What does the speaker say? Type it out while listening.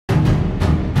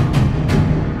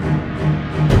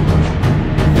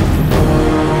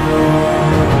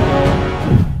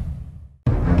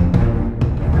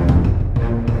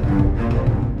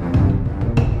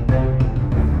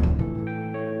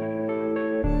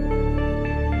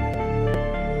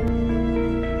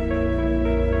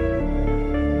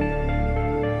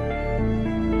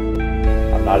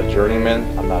not a journeyman,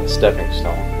 I'm not a stepping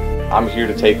stone. I'm here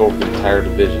to take over the entire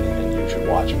division, and you should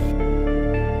watch me.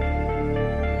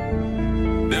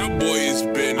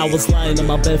 I was lying in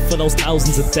my bed for those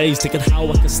thousands of days, thinking how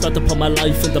I could start to put my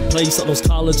life into place. All those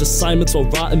college assignments were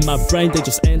rotting my brain. They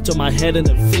just enter my head and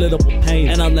then fill it up with pain.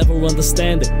 And I'll never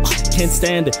understand it, can't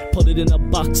stand it. Put it in a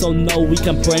box, oh no, we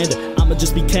can't brand it. I'ma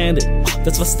just be candid,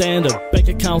 that's my standard. Bank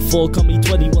account full, call me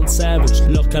 21 Savage.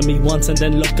 Look at me once and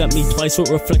then look at me twice. What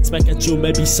reflects back at you,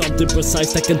 maybe something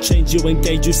precise that can change you,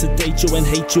 engage you, sedate you, and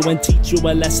hate you, and teach you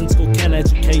a lesson school can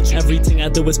educate you. Everything I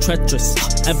do is treacherous,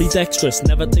 ambidextrous,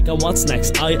 never think on what's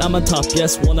next. I am on top,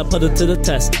 yes, wanna put it to the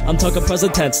test. I'm talking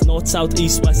present tense, north, south,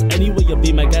 east, west. Anyway, you'll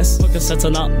be my guest. Fuck sets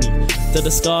are not me, they're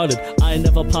discarded. I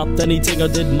never popped anything or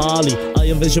did Molly. I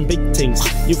envision big things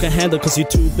you can handle, cause you're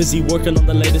too busy working on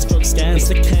the latest drug scans.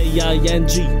 It's the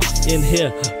K-I-N-G in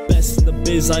here, best in the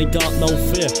biz, I ain't got no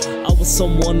fear. I was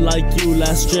someone like you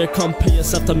last year, compare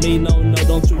yourself to me, no,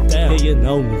 don't you dare. Yeah, you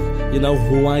know me, you know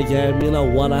who I am, you know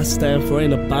what I stand for,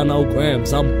 ain't about no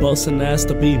grams. I'm busting ass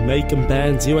to be making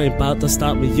bands, you ain't about to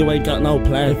stop me, you ain't got no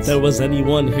plans. If there was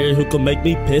anyone here who could make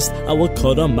me pissed, I would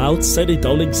cut them out, say they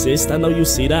don't exist. I know you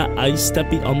see that ice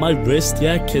steppy on my wrist,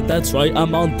 yeah kid, that's right,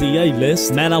 I'm on DA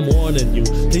list. Man, I'm warning you,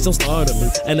 please don't startle me,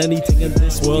 and anything in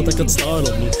this world that could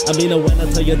startle me. I mean it when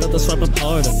I tell you that that's right, a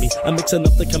part of me. I'm mixing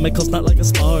up the chemicals, not like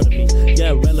it's part of me.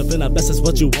 Yeah, relevant, I best is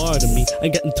what you are to me.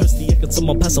 I'm getting thirsty, I can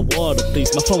someone pass a water,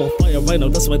 please. My phone on fire right now,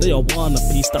 that's why they all want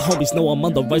a piece. The homies know I'm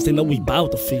on the rise, they know we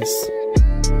bout to feast.